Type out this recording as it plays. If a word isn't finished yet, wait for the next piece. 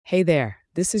Hey there,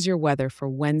 this is your weather for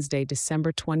Wednesday,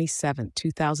 December 27th,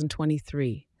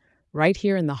 2023, right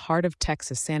here in the heart of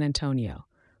Texas, San Antonio.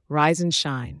 Rise and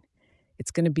shine.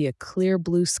 It's going to be a clear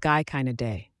blue sky kind of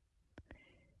day.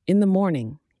 In the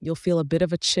morning, you'll feel a bit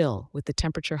of a chill with the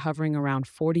temperature hovering around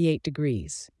 48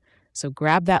 degrees. So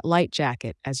grab that light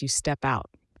jacket as you step out.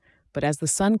 But as the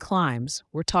sun climbs,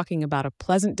 we're talking about a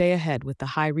pleasant day ahead with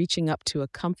the high reaching up to a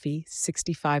comfy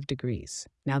 65 degrees.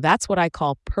 Now that's what I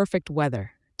call perfect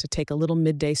weather to take a little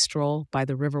midday stroll by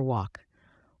the Riverwalk.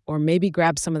 Or maybe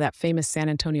grab some of that famous San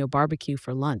Antonio barbecue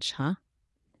for lunch, huh?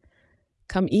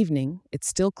 Come evening, it's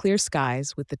still clear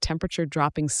skies with the temperature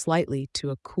dropping slightly to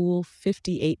a cool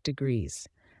 58 degrees.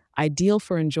 Ideal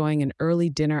for enjoying an early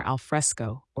dinner al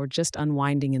fresco or just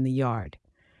unwinding in the yard.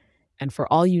 And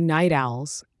for all you night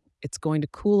owls, it's going to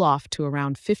cool off to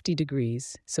around 50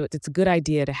 degrees, so it's a good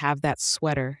idea to have that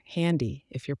sweater handy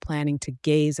if you're planning to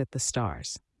gaze at the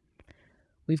stars.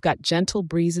 We've got gentle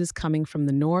breezes coming from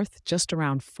the north, just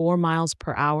around 4 miles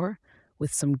per hour,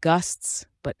 with some gusts,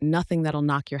 but nothing that'll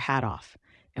knock your hat off.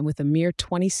 And with a mere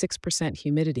 26%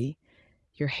 humidity,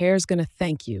 your hair's going to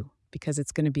thank you because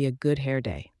it's going to be a good hair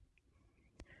day.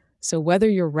 So, whether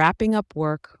you're wrapping up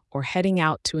work or heading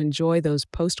out to enjoy those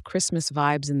post Christmas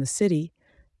vibes in the city,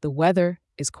 the weather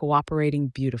is cooperating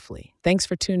beautifully. Thanks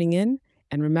for tuning in,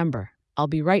 and remember, I'll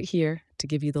be right here to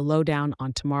give you the lowdown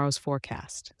on tomorrow's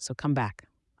forecast. So, come back.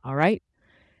 All right?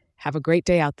 Have a great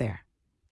day out there.